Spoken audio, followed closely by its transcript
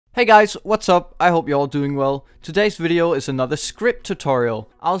Hey guys, what's up? I hope you're all doing well. Today's video is another script tutorial.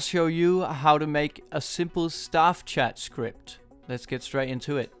 I'll show you how to make a simple staff chat script. Let's get straight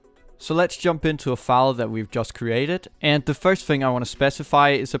into it. So let's jump into a file that we've just created. And the first thing I want to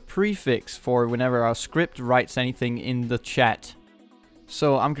specify is a prefix for whenever our script writes anything in the chat.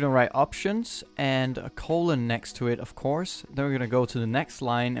 So I'm going to write options and a colon next to it, of course. Then we're going to go to the next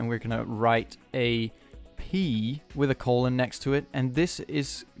line and we're going to write a P with a colon next to it, and this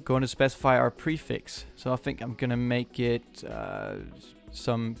is going to specify our prefix. So I think I'm gonna make it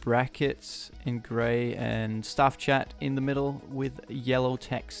some brackets in gray and staff chat in the middle with yellow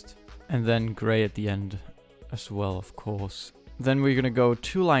text, and then gray at the end as well, of course. Then we're gonna go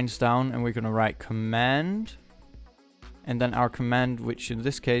 2 lines down and we're gonna write command, and then our command, which in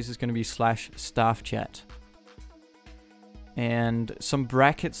this case is gonna be /staff chat, and some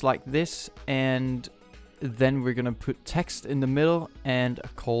brackets like this, and then we're gonna put text in the middle and a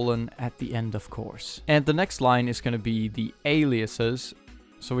colon at the end, of course. And the next line is gonna be the aliases.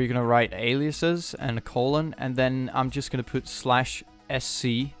 So we're gonna write aliases and a colon, and then I'm just gonna put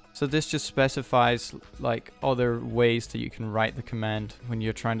 /sc. So this just specifies like other ways that you can write the command when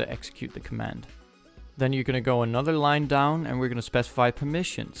you're trying to execute the command. Then you're gonna go another line down and we're gonna specify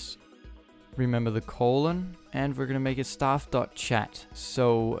permissions. Remember the colon, and we're gonna make it staff.chat.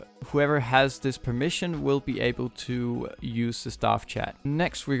 So whoever has this permission will be able to use the staff chat.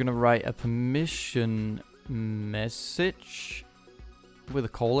 Next, we're gonna write a permission message with a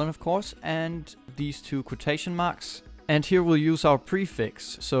colon, of course, and these 2 quotation marks. And here we'll use our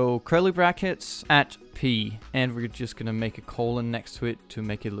prefix, so curly brackets at P, and we're just gonna make a colon next to it to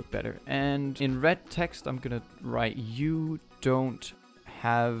make it look better. And in red text, I'm gonna write you don't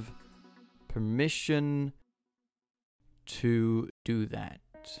have permission to do that.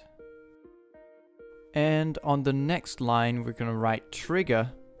 And on the next line we're gonna write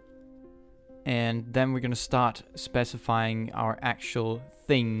trigger, and then we're gonna start specifying our actual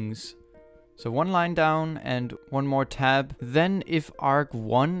things. So 1 line down and 1 more tab. Then if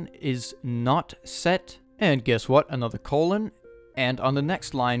arg1 is not set, and guess what, another colon. And on the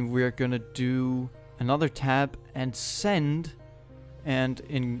next line we're gonna do another tab and send, and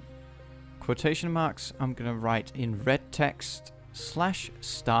in quotation marks, I'm gonna write in red text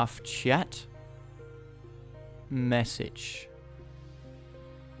 /staff chat message,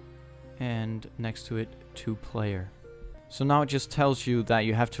 and next to it 2 player. So now it just tells you that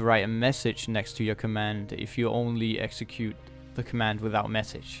you have to write a message next to your command if you only execute the command without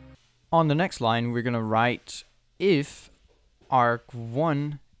message. On the next line we're gonna write if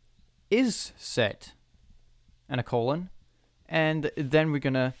arg1 is set and a colon, and then we're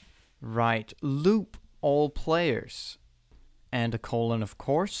gonna write loop all players and a colon, of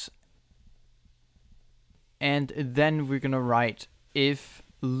course, and then we're gonna write if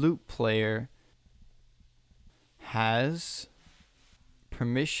loop player has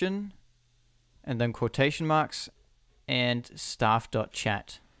permission, and then quotation marks and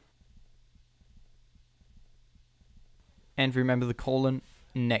staff.chat, and remember the colon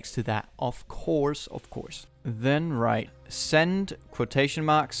next to that, of course. Then write send quotation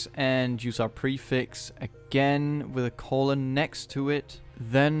marks and use our prefix again with a colon next to it.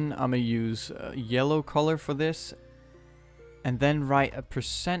 Then I'm gonna use a yellow color for this, and then write a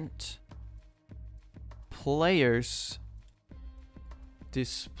 %players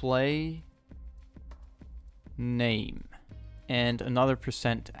display name and another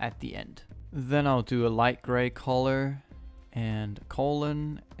 % at the end. Then I'll do a light gray color and a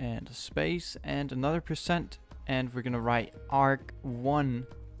colon and a space and another %, and we're gonna write arg1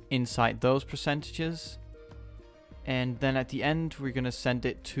 inside those percentages, and then at the end we're gonna send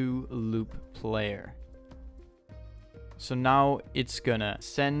it to loop player. So now it's gonna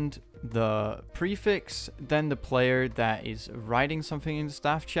send the prefix, then the player that is writing something in the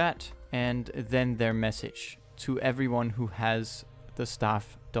staff chat, and then their message to everyone who has the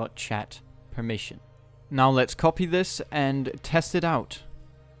staff.chat permission. Now let's copy this and test it out.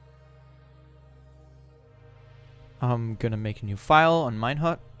 I'm gonna make a new file on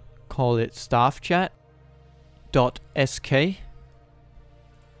Minehut, call it staffchat.sk,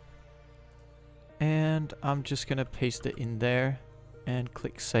 and I'm just gonna paste it in there and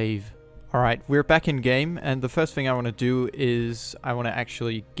click save. Alright, we're back in game, and the first thing I want to do is I want to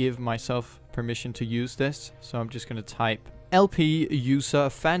actually give myself permission to use this. So I'm just gonna type lp user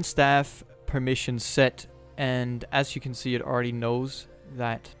fanstaff permission set, and as you can see it already knows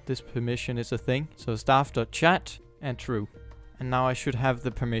that this permission is a thing. So staff.chat and true, and now I should have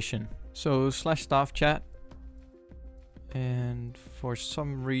the permission. So /staffchat, and for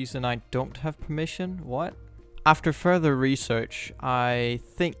some reason I don't have permission. What? After further research, I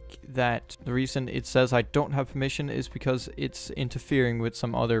think that the reason it says I don't have permission is because it's interfering with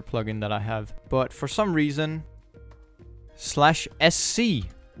some other plugin that I have. But for some reason, /sc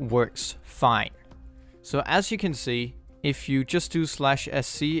works fine. So as you can see, if you just do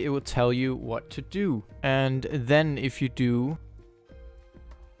 /sc, it will tell you what to do. And then if you do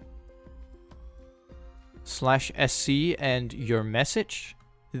 /sc and your message,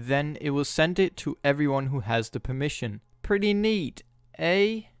 then it will send it to everyone who has the permission. Pretty neat,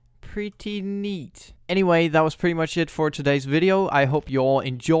 eh? Pretty neat. Anyway, that was pretty much it for today's video. I hope you all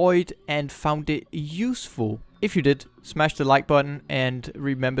enjoyed and found it useful. If you did, smash the like button and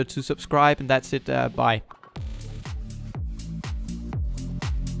remember to subscribe, and that's it. Bye.